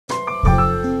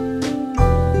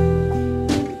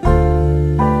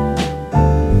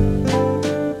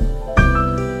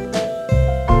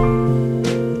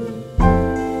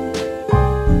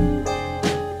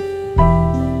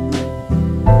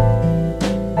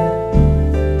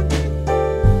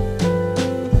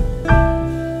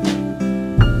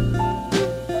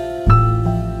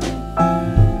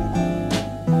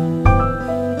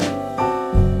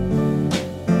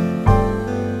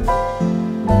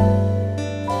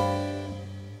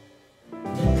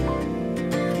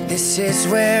This is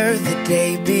where the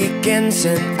day begins,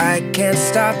 and I can't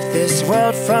stop this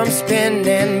world from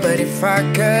spinning. But if I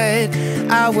could,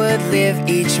 I would live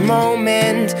each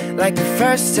moment like the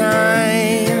first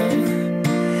time.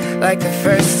 Like the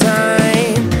first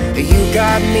time. You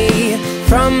got me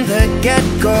from the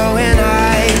get-go, and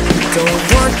I don't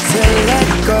want to let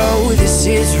go. This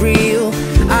is real,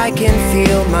 I can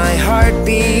feel my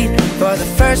heartbeat for the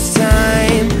first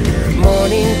time.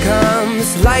 Morning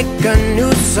comes like a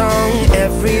new song,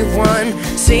 everyone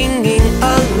singing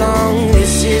along.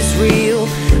 This is real,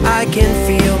 I can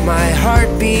feel my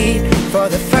heartbeat for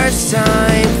the first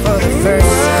time, for the first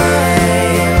time.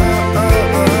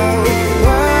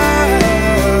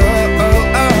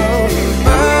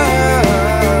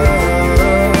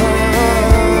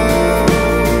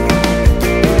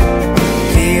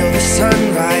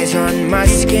 On my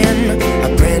skin,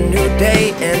 a brand new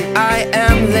day, and I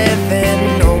am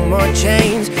living. No more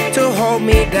chains to hold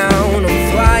me down.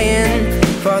 I'm flying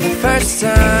for the first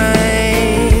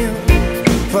time.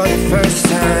 For the first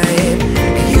time.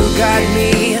 You got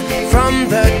me from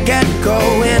the get-go,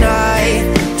 and I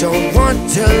don't want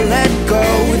to let go.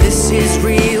 This is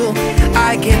real,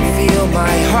 I can feel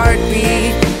my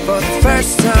heartbeat for the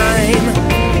first time.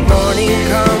 Morning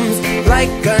comes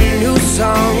like a new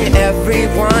song,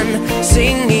 everyone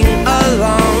singing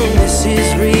along. This is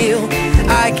real,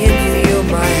 I can feel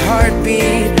my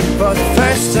heartbeat for the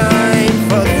first time,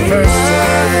 for the first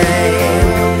time.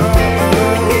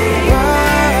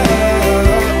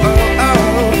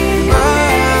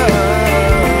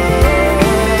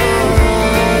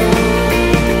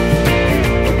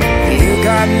 You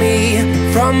got me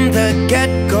from the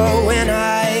get-go, and